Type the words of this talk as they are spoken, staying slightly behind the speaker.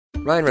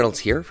Ryan Reynolds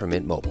here from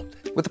Mint Mobile.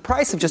 With the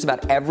price of just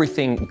about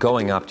everything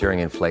going up during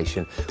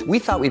inflation, we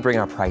thought we'd bring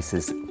our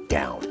prices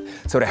down.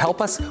 So to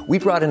help us, we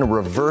brought in a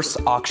reverse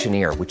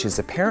auctioneer, which is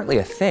apparently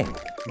a thing.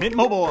 Mint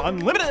Mobile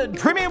Unlimited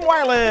Premium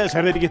Wireless.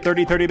 How to get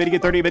 30, 30, bit to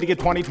get 30, bit to get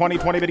 20, 20,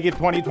 20, bit to get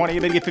 20, 20,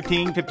 bit to get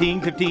 15,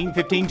 15, 15,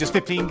 15, just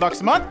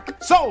 $15 a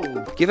month?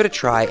 Sold! Give it a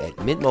try at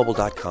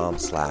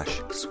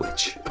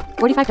mintmobile.com/switch.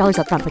 $45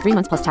 up front for 3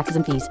 months plus taxes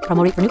and fees.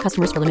 Promo rate for new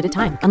customers for limited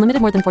time.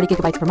 Unlimited more than 40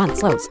 gigabytes per month.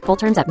 Slows full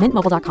terms at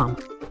mintmobile.com.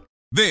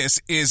 This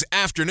is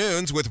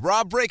Afternoons with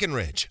Rob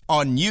Breckenridge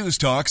on News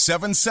Talk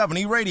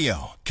 770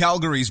 Radio,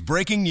 Calgary's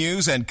breaking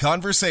news and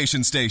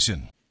conversation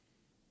station.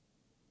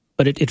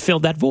 But it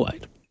filled that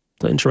void.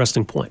 It's an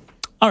interesting point.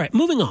 All right,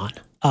 moving on.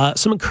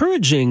 Some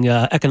encouraging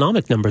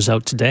economic numbers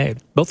out today,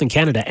 both in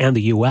Canada and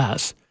the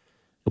U.S.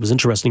 It was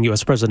interesting.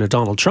 U.S. President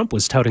Donald Trump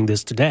was touting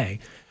this today,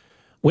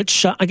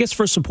 which I guess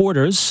for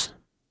supporters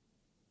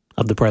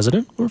of the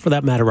president, or for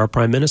that matter, our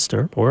prime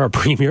minister or our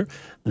premier,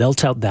 they'll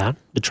tout that.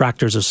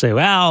 Detractors will say,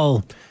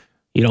 well,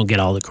 you don't get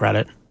all the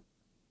credit.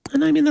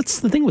 And I mean,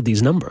 that's the thing with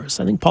these numbers.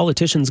 I think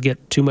politicians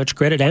get too much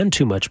credit and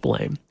too much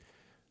blame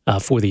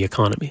for the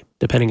economy,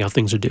 depending how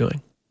things are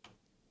doing.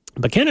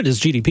 But Canada's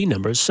GDP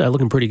numbers are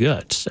looking pretty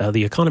good.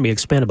 The economy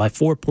expanded by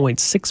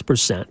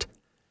 4.6%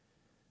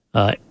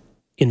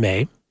 in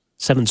May.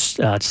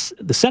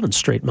 The seventh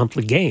straight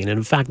monthly gain. And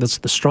in fact, that's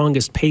the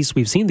strongest pace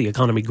we've seen the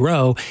economy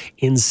grow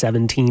in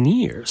 17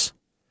 years.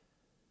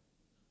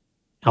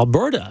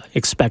 Alberta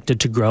expected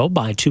to grow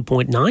by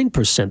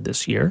 2.9%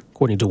 this year,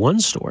 according to one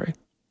story.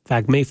 In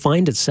fact, may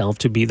find itself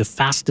to be the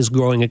fastest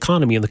growing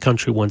economy in the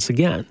country once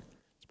again.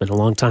 It's been a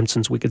long time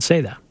since we could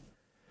say that.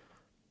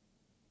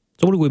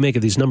 So what do we make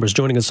of these numbers?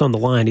 Joining us on the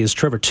line is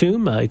Trevor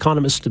Tombe,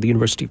 economist at the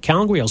University of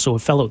Calgary, also a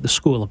fellow at the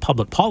School of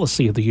Public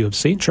Policy at the U of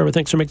C. Trevor,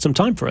 thanks for making some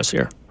time for us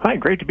here. Hi,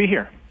 great to be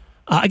here.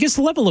 I guess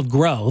the level of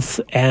growth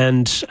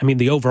and, I mean,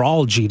 the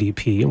overall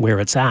GDP and where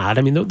it's at,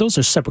 I mean, those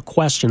are separate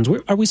questions.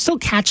 Are we still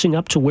catching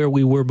up to where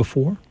we were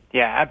before?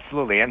 Yeah,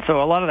 absolutely. And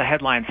so a lot of the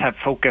headlines have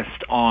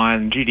focused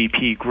on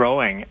GDP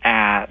growing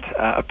at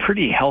a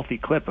pretty healthy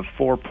clip of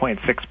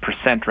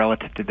 4.6%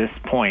 relative to this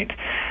point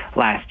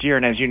last year.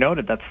 And as you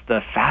noted, that's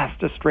the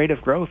fastest rate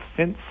of growth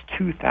since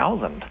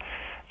 2000.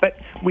 But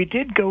we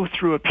did go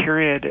through a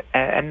period,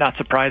 and not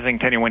surprising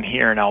to anyone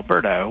here in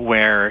Alberta,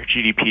 where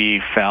GDP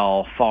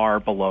fell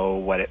far below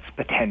what its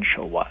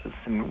potential was.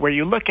 And where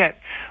you look at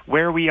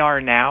where we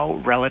are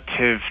now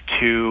relative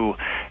to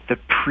the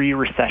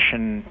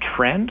pre-recession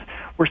trend,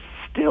 we're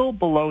still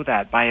below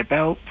that by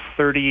about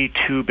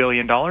 $32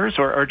 billion,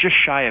 or just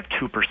shy of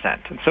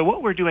 2%. And so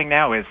what we're doing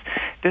now is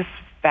this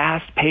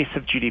fast pace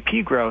of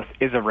GDP growth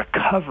is a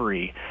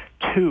recovery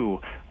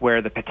to where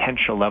the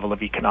potential level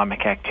of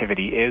economic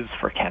activity is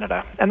for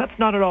Canada. And that's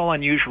not at all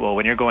unusual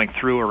when you're going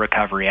through a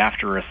recovery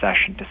after a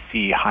recession to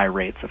see high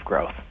rates of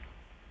growth.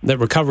 That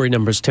recovery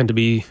numbers tend to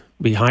be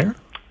higher?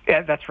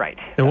 Yeah, that's right.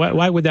 And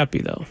why would that be,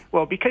 though?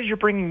 Well, because you're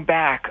bringing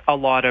back a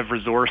lot of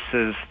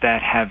resources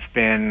that have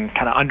been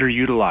kind of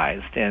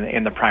underutilized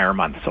in the prior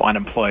months. So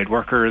unemployed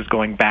workers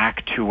going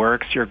back to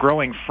work. So you're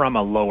growing from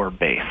a lower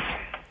base.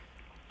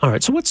 All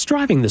right, so what's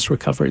driving this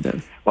recovery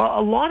then? Well,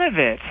 a lot of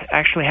it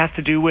actually has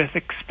to do with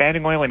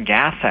expanding oil and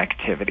gas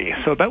activity.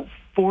 So about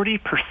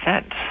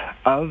 40%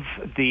 of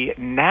the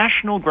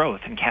national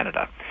growth in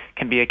Canada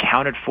can be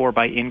accounted for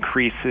by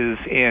increases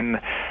in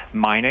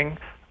mining,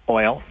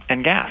 oil,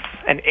 and gas.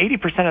 And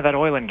 80% of that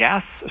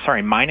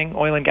mining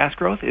oil and gas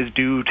growth is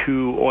due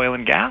to oil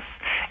and gas.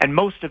 And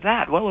most of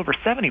that, well over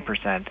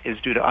 70%, is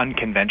due to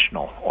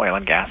unconventional oil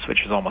and gas,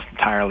 which is almost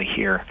entirely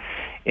here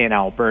in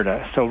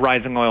Alberta. So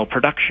rising oil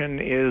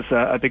production is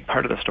a big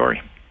part of the story.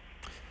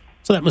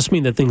 So that must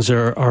mean that things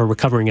are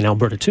recovering in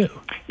Alberta too.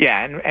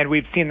 Yeah, and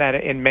we've seen that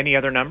in many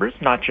other numbers,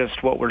 not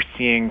just what we're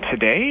seeing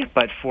today,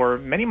 but for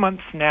many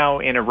months now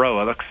in a row.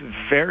 It looks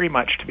very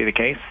much to be the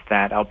case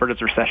that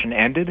Alberta's recession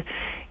ended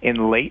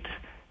in late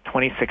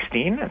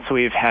 2016. And so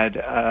we've had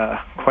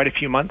quite a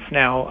few months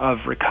now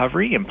of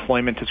recovery.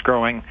 Employment is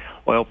growing,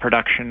 oil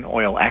production,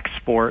 oil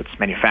exports,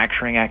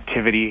 manufacturing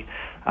activity.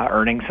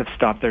 Earnings have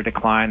stopped their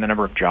decline. The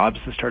number of jobs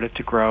has started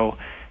to grow.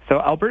 So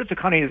Alberta's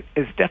economy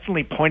is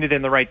definitely pointed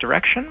in the right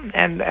direction,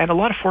 and a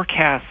lot of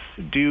forecasts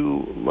do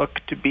look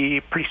to be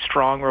pretty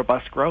strong,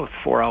 robust growth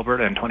for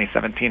Alberta in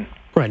 2017.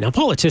 Right. Now,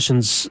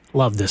 politicians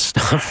love this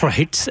stuff,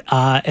 right?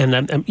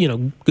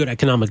 And good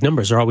economic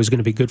numbers are always going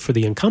to be good for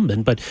the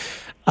incumbent. But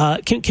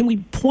can we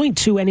point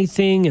to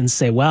anything and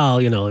say, well,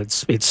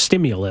 it's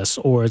stimulus,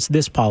 or it's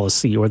this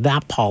policy or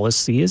that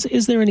policy?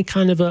 Is there any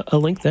kind of a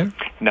link there?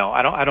 No,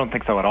 I don't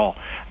think so at all.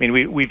 I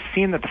mean, we've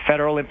seen that the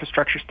federal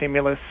infrastructure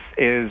stimulus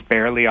is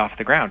barely off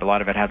the ground. A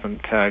lot of it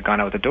hasn't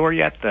gone out the door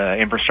yet. The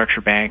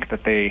infrastructure bank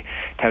that they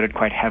touted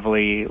quite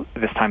heavily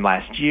this time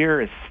last year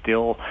is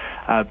still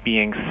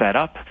being set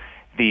up.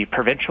 the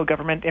provincial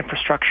government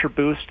infrastructure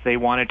boost. They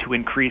wanted to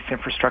increase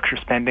infrastructure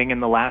spending in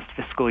the last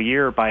fiscal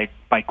year by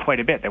quite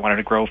a bit. They wanted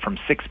to grow from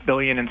 $6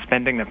 billion in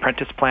spending, the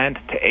Apprentice planned,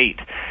 to $8 billion.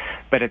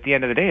 But at the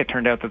end of the day, it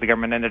turned out that the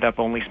government ended up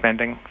only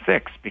spending $6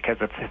 billion because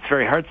it's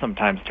very hard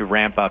sometimes to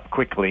ramp up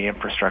quickly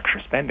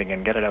infrastructure spending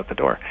and get it out the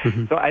door.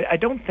 Mm-hmm. So I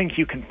don't think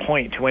you can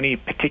point to any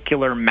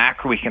particular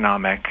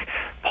macroeconomic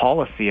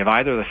policy of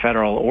either the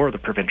federal or the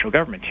provincial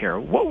government here.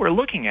 What we're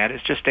looking at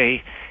is just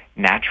a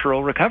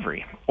natural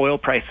recovery. Oil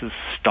prices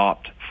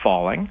stopped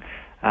falling,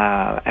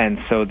 and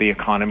so the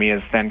economy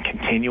is then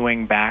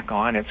continuing back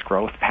on its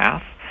growth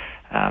path.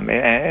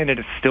 And it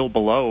is still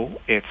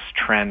below its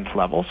trend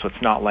level, so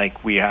it's not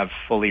like we have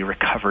fully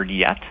recovered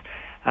yet.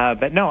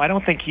 But no, I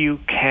don't think you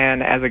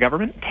can, as a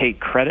government, take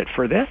credit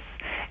for this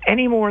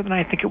any more than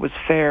I think it was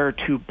fair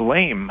to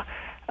blame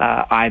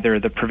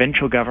either the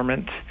provincial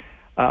government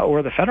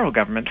or the federal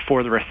government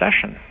for the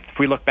recession. If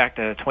we look back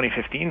to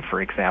 2015, for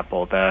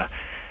example, the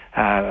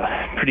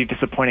pretty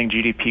disappointing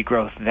GDP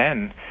growth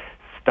then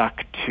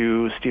stuck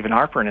to Stephen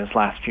Harper in his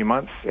last few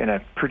months in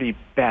a pretty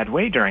bad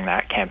way during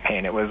that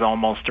campaign. It was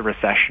almost a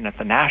recession at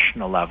the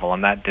national level,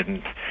 and that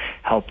didn't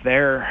help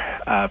their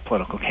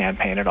political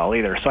campaign at all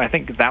either. So I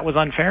think that was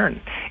unfair,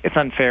 and it's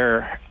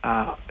unfair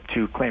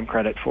to claim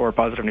credit for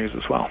positive news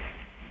as well.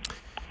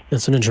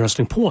 That's an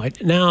interesting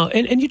point. Now,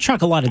 and you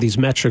track a lot of these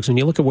metrics, and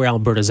you look at where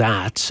Alberta's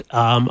at.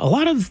 A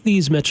lot of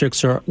these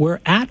metrics we're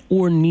at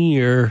or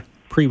near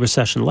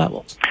pre-recession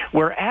levels.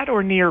 We're at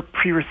or near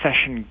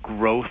pre-recession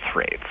growth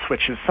rates,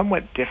 which is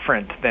somewhat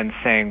different than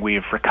saying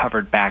we've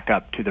recovered back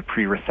up to the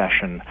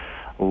pre-recession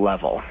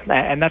level.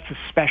 And that's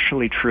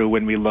especially true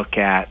when we look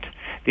at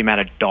the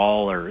amount of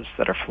dollars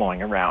that are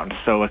flowing around.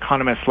 So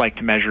economists like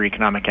to measure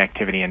economic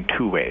activity in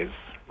two ways: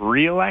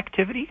 real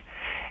activity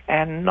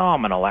and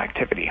nominal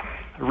activity.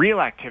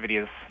 Real activity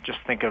is, just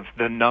think of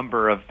the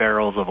number of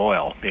barrels of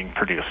oil being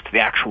produced, the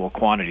actual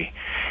quantity.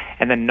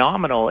 And then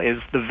nominal is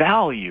the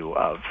value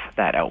of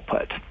that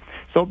output.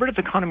 So Alberta's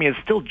economy is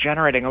still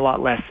generating a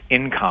lot less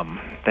income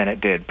than it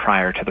did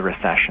prior to the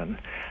recession.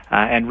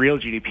 And real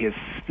GDP is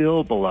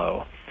still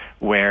below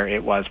where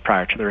it was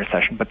prior to the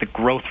recession, but the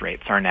growth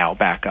rates are now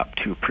back up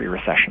to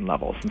pre-recession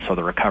levels, and so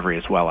the recovery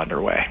is well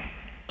underway.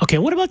 Okay,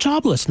 what about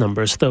jobless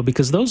numbers, though?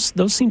 Because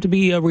those seem to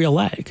be a real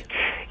lag.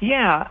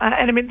 Yeah,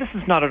 and I mean, this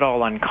is not at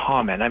all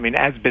uncommon. I mean,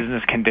 as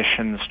business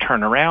conditions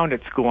turn around,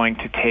 it's going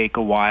to take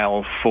a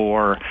while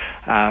for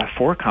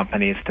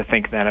companies to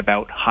think then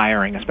about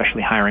hiring,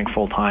 especially hiring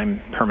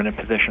full-time permanent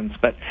positions.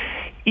 But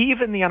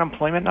even the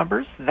unemployment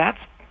numbers,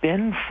 that's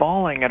been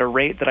falling at a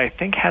rate that I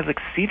think has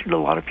exceeded a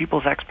lot of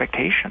people's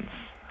expectations.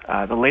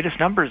 The latest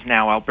numbers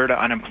now, Alberta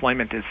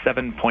unemployment is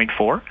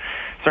 7.4,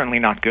 certainly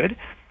not good,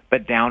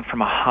 but down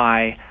from a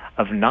high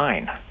of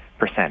 9%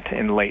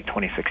 in late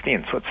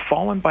 2016. So it's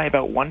fallen by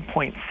about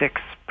 1.6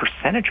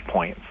 percentage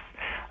points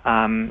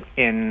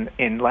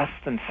in less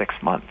than 6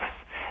 months.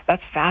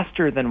 That's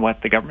faster than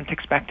what the government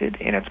expected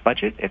in its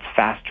budget. It's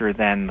faster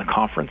than the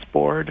Conference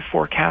Board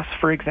forecasts,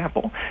 for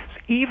example.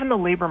 So even the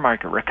labor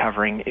market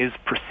recovering is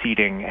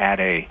proceeding at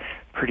a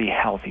pretty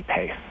healthy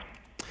pace.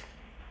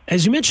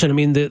 As you mentioned, I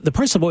mean, the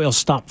price of oil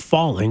stopped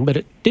falling, but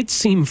it did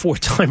seem for a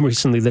time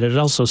recently that it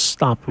also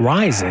stopped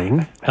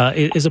rising.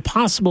 Is it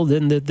possible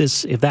then that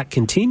if that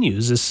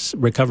continues, this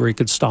recovery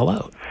could stall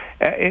out?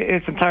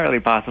 It's entirely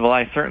possible.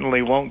 I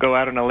certainly won't go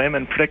out on a limb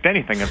and predict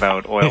anything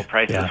about oil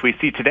prices. Yeah. We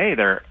see today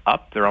they're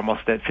up. They're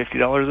almost at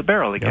 $50 a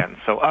barrel again. Yep.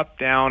 So up,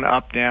 down,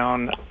 up,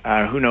 down.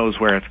 Who knows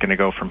where it's going to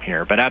go from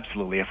here? But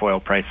absolutely, if oil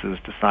prices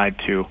decide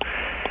to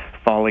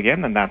fall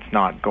again, then that's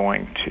not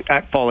going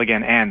to fall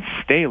again and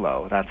stay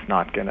low. That's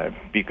not going to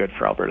be good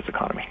for Alberta's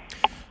economy.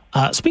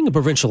 Speaking of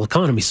provincial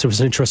economies, there was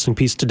an interesting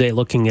piece today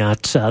looking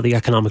at the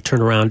economic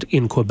turnaround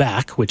in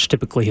Quebec, which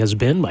typically has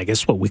been, I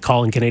guess, what we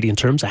call in Canadian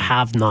terms a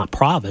have-not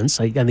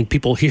province. I think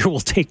people here will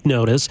take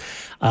notice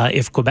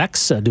if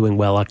Quebec's doing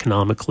well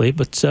economically.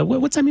 But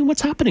what's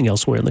happening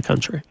elsewhere in the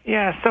country?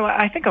 Yeah, so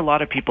I think a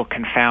lot of people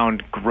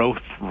confound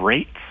growth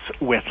rates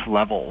with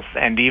levels.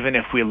 And even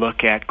if we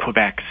look at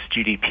Quebec's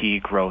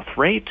GDP growth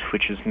rate,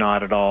 which is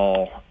not at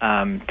all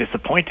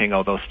disappointing,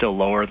 although still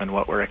lower than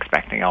what we're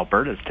expecting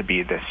Alberta's to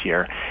be this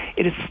year,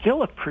 it is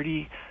still a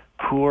pretty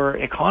poor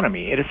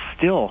economy. It is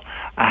still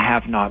a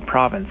have-not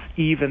province,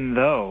 even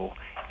though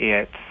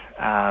it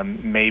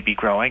may be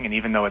growing and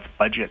even though its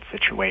budget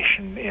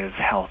situation is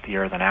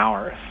healthier than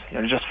ours.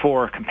 Just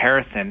for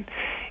comparison,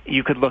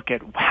 you could look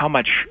at how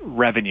much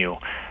revenue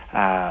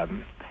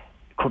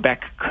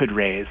Quebec could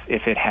raise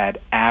if it had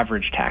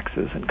average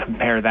taxes and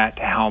compare that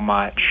to how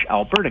much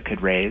Alberta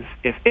could raise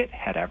if it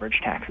had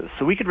average taxes.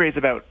 So we could raise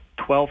about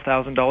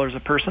 $12,000 a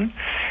person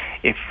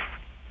if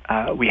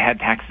we had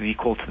taxes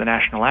equal to the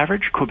national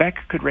average. Quebec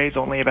could raise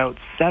only about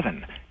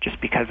 $7 just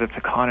because its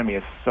economy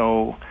is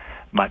so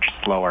much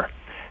slower.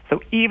 So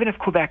even if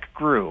Quebec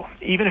grew,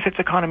 even if its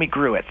economy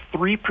grew at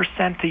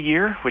 3% a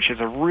year, which is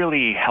a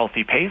really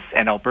healthy pace,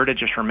 and Alberta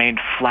just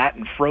remained flat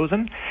and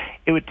frozen,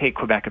 it would take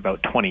Quebec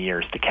about 20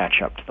 years to catch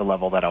up to the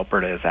level that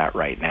Alberta is at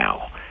right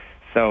now.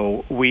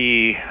 So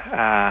we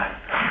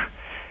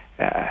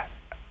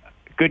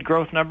good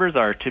growth numbers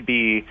are to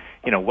be,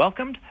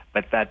 welcomed,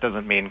 but that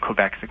doesn't mean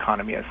Quebec's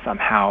economy is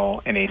somehow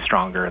any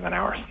stronger than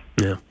ours.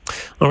 Yeah.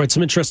 All right,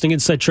 some interesting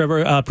insight, Trevor.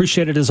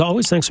 Appreciate it as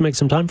always. Thanks for making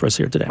some time for us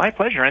here today. My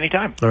pleasure,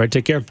 anytime. All right,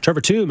 take care.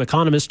 Trevor Tombe,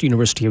 economist,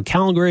 University of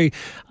Calgary,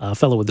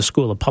 fellow with the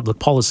School of Public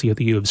Policy at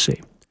the U of C.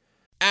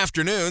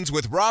 Afternoons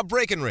with Rob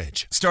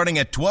Breckenridge, starting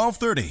at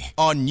 12:30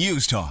 on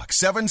News Talk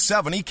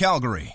 770 Calgary.